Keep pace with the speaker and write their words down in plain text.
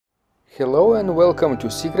Hello and welcome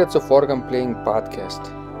to Secrets of Organ Playing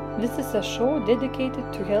podcast. This is a show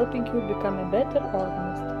dedicated to helping you become a better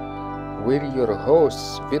organist. We're your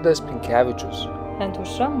hosts, Vidas Pinkevičius. And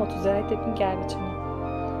Aušra Motuzaitė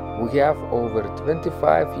Pinkevičienė. We have over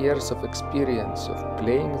 25 years of experience of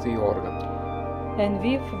playing the organ. And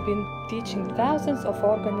we've been teaching thousands of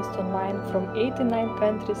organists online from 89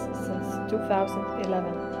 countries since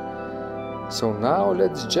 2011. So now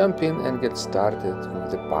let's jump in and get started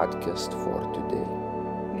with the podcast for today.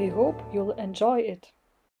 We hope you'll enjoy it.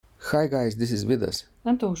 Hi guys, this is Vidas.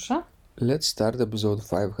 And Aušra. Let's start episode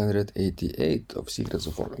 588 of Secrets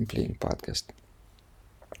of Organ Playing podcast.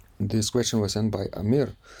 This question was sent by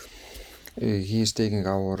Amir. He is taking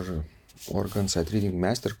our organ sight reading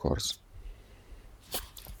master course.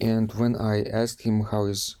 And when I asked him how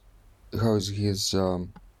is his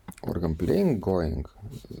organ playing going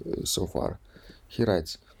so far, he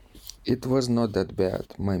writes, "It was not that bad.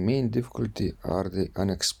 My main difficulty are the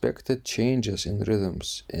unexpected changes in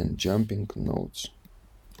rhythms and jumping notes."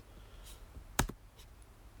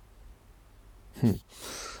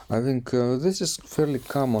 I think this is fairly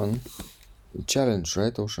common challenge,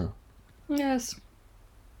 right, Aušra? Yes.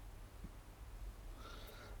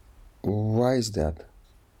 Why is that?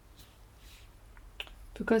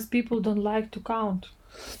 Because people don't like to count.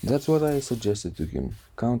 That's what I suggested to him.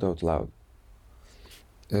 Count out loud.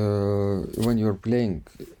 When you're playing,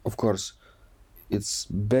 of course, it's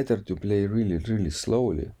better to play really, really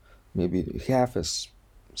slowly, maybe half as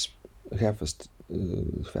fast,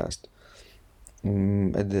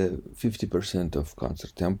 at the 50% of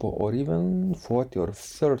concert tempo, or even 40 or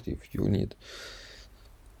 30 if you need.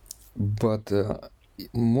 But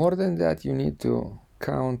more than that, you need to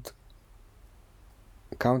count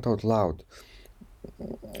out loud.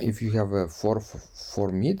 If you have a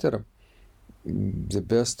 4 meter, the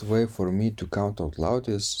best way for me to count out loud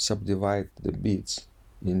is subdivide the beats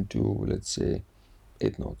into, let's say,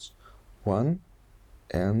 8 notes. 1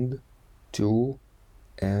 and 2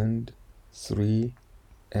 and 3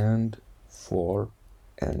 and 4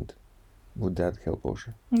 and. Would that help,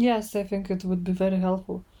 Aušra? Yes, I think it would be very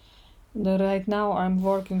helpful. Right now I'm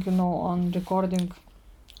working, on recording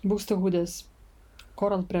Buxtehude's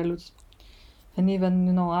choral preludes. And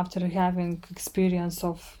even, after having experience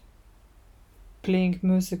of playing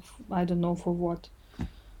music, I don't know for what,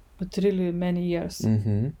 but really many years,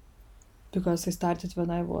 because I started when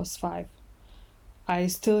I was 5. I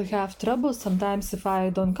still have trouble sometimes if I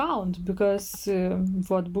don't count, because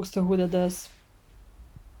what Buxtehude does,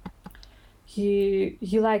 he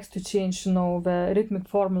likes to change, the rhythmic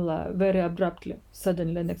formula very abruptly,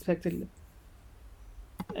 suddenly, unexpectedly.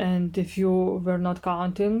 And if you were not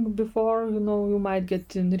counting before, you might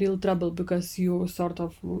get in real trouble because you sort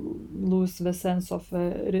of lose the sense of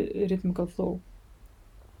rhythmical flow.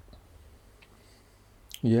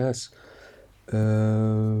 Yes.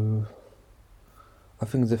 I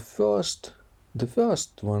think the first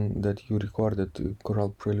one that you recorded,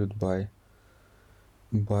 choral prelude by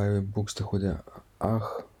Buxtehude,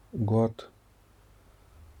 Ach Gott,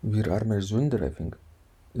 wir armer Sünder, I think.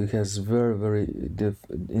 It has very, very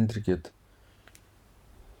intricate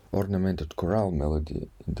ornamented chorale melody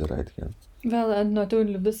in the right hand. Well, and not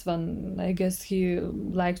only this one, I guess he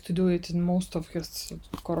likes to do it in most of his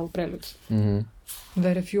choral preludes.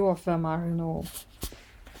 Very few of them are,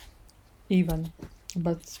 even,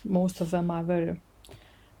 but most of them are very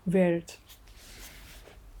varied.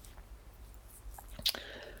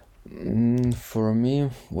 For me,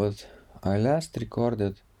 what I last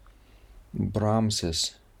recorded,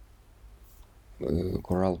 Brahms's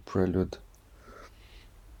choral prelude,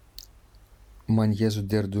 Man Jesu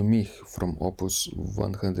der du mich, from opus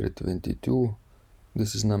 122.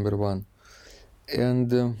 This is number 1. And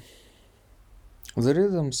the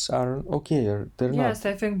rhythms are okay. They're not. Yes,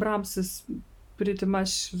 I think Brahms is pretty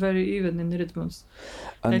much very even in rhythms,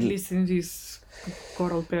 at least in these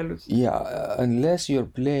choral preludes. Yeah, unless you're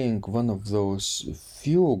playing one of those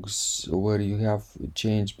fugues where you have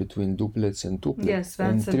change between duplets and tuplets. Yes,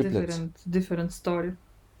 that's a different story.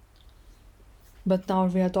 But now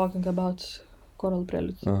we are talking about choral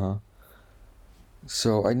preludes.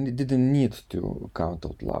 So I didn't need to count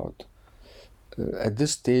out loud. At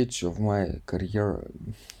this stage of my career,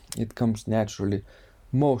 it comes naturally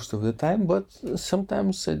most of the time, but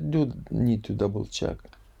sometimes I do need to double check.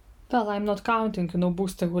 Well, I'm not counting,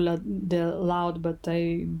 Buxtehude loud, but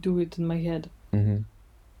I do it in my head.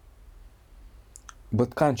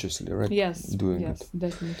 But consciously, right? Yes, it.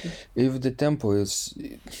 Definitely. If the tempo is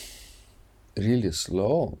really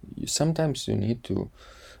slow, sometimes you need to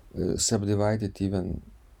subdivide it even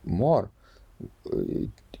more,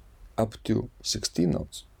 up to 16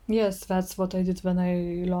 notes. Yes, that's what I did when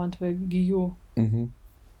I learned the GU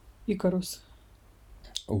Icarus.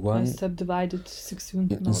 I One, subdivided 16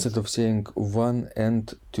 notes. instead of saying 1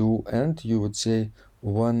 and 2 and, you would say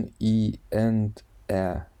 1 E and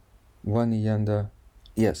A. 1 E and A.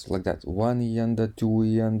 Yes, like that. 1 E and A, 2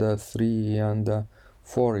 E and A, 3 E and A,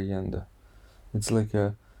 4 E and A. It's like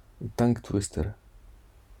a tongue twister.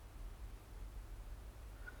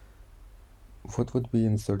 What would be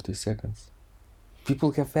in 30 seconds?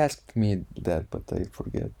 People have asked me that, but I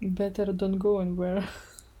forget. Better don't go anywhere.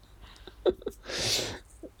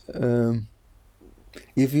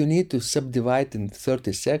 If you need to subdivide in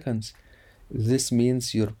 30 seconds, this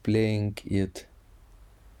means you're playing it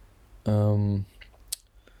too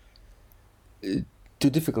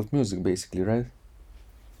difficult music, basically, right?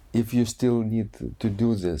 If you still need to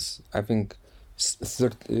do this, I think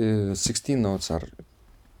 16 notes are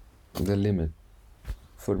the limit,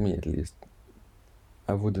 for me at least.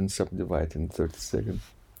 I wouldn't subdivide in 30 seconds.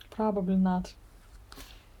 Probably not.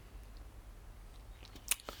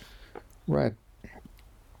 Right.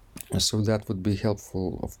 So that would be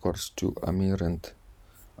helpful, of course, to Amir and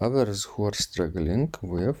others who are struggling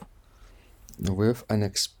with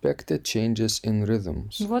unexpected changes in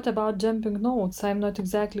rhythms. What about jumping notes? I'm not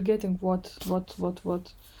exactly getting what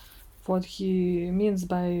he means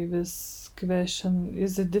by this question.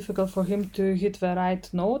 Is it difficult for him to hit the right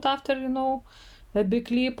note after, a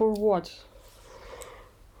big leap, or what?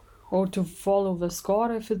 Or to follow the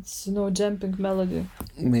score if it's, jumping melody?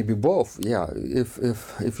 Maybe both, yeah.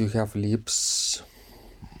 If you have leap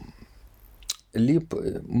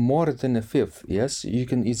more than a fifth, yes, you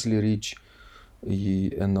can easily reach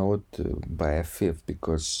a note by a fifth,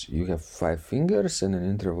 because you have 5 fingers and an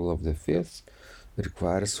interval of the fifth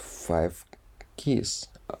requires 5 keys,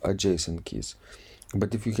 adjacent keys.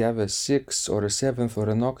 But if you have a 6th or a 7th or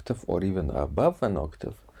an octave or even above an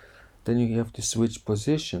octave, then you have to switch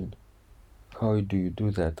position. How do you do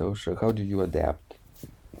that, Ausra? How do you adapt?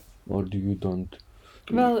 Or do you don't?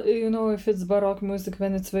 Well, if it's Baroque music,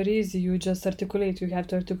 then it's very easy. You just articulate. You have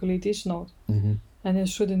to articulate each note. And it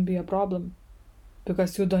shouldn't be a problem,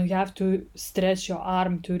 because you don't have to stretch your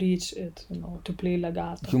arm to reach it, to play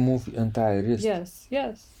legato. You move entire wrist.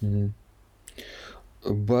 Yes.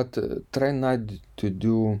 But try not to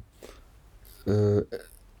do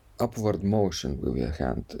upward motion with your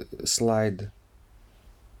hand. Slide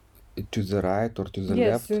to the right or to the left.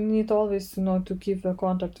 Yes, you need always, to keep the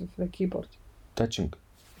contact with the keyboard. Touching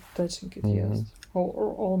it, yes.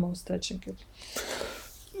 Or almost touching it.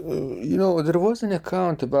 There was an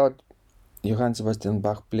account about Johann Sebastian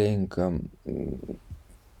Bach playing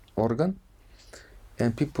organ,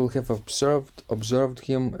 and people have observed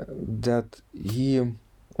him that he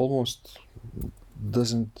almost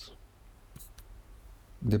doesn't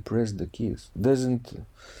depress the keys. The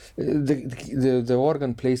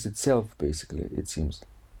organ plays itself, basically, it seems,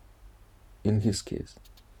 in his case.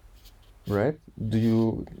 Right?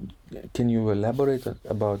 Can you elaborate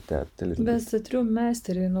about that a little bit? That's the true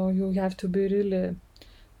mastery, you have to be really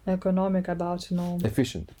economic about,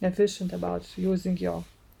 efficient about using your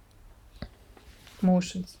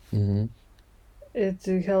motions. It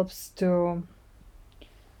helps to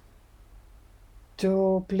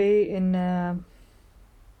play in a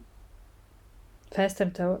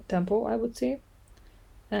faster tempo, I would say,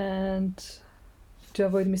 and to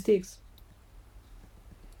avoid mistakes.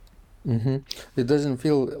 It doesn't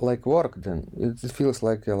feel like work then. It feels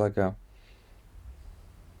like a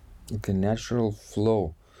natural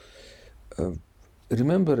flow.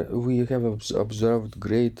 Remember, we have observed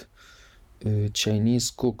great Chinese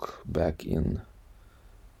cook back in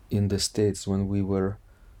the States when we were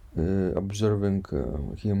observing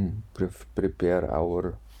him prepare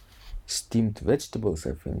our steamed vegetables,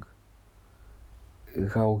 I think.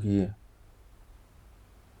 How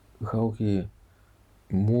he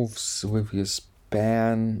moves with his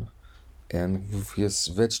pan and with his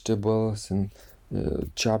vegetables and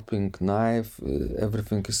chopping knife.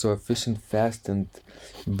 Everything is so efficient, fast, and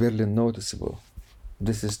barely noticeable.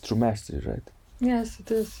 This is true mastery, right? Yes,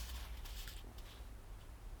 it is.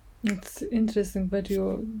 It's interesting that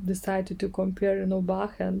you decided to compare,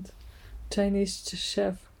 Bach and Chinese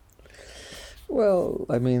chef. Well,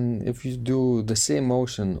 I mean, if you do the same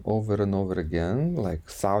motion over and over again, like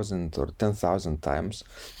 1,000 or 10,000 times,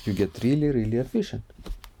 you get really, really efficient.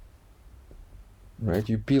 Right?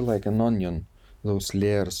 You peel like an onion those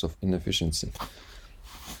layers of inefficiency.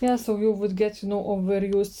 Yeah, so you would get,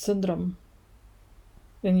 overused syndrome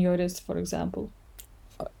in your wrist, for example.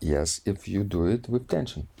 Yes, if you do it with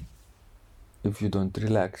tension. If you don't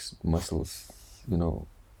relax muscles,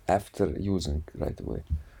 after using right away.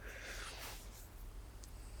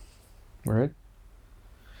 right?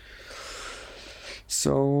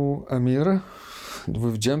 So, Amir,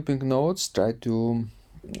 with jumping notes, try to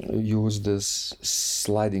use this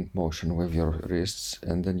sliding motion with your wrists,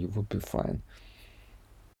 and then you will be fine.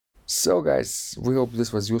 So, guys, we hope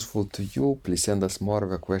this was useful to you. Please send us more of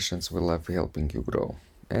your questions. We love helping you grow.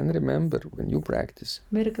 And remember, when you practice,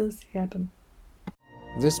 Miracles happen.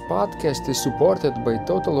 This podcast is supported by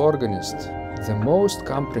Total Organist, the most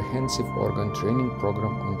comprehensive organ training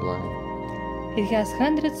program online. It has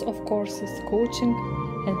hundreds of courses, coaching,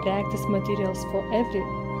 and practice materials for every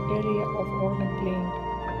area of organ playing.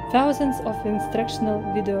 Thousands of instructional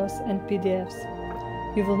videos and PDFs.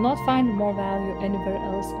 You will not find more value anywhere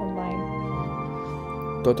else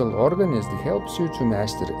online. Total Organist helps you to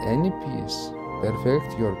master any piece,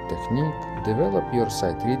 perfect your technique, develop your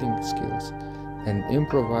sight reading skills, and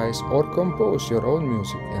improvise or compose your own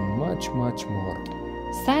music, and much, much more.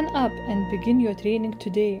 Sign up and begin your training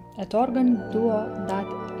today at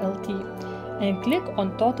organduo.lt and click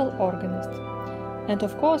on Total Organist. And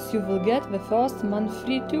of course, you will get the first month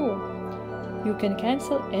free too. You can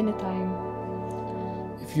cancel anytime.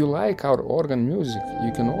 If you like our organ music,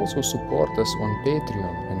 you can also support us on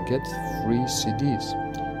Patreon and get free CDs.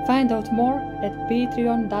 Find out more at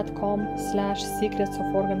patreon.com/secrets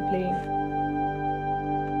of organ playing.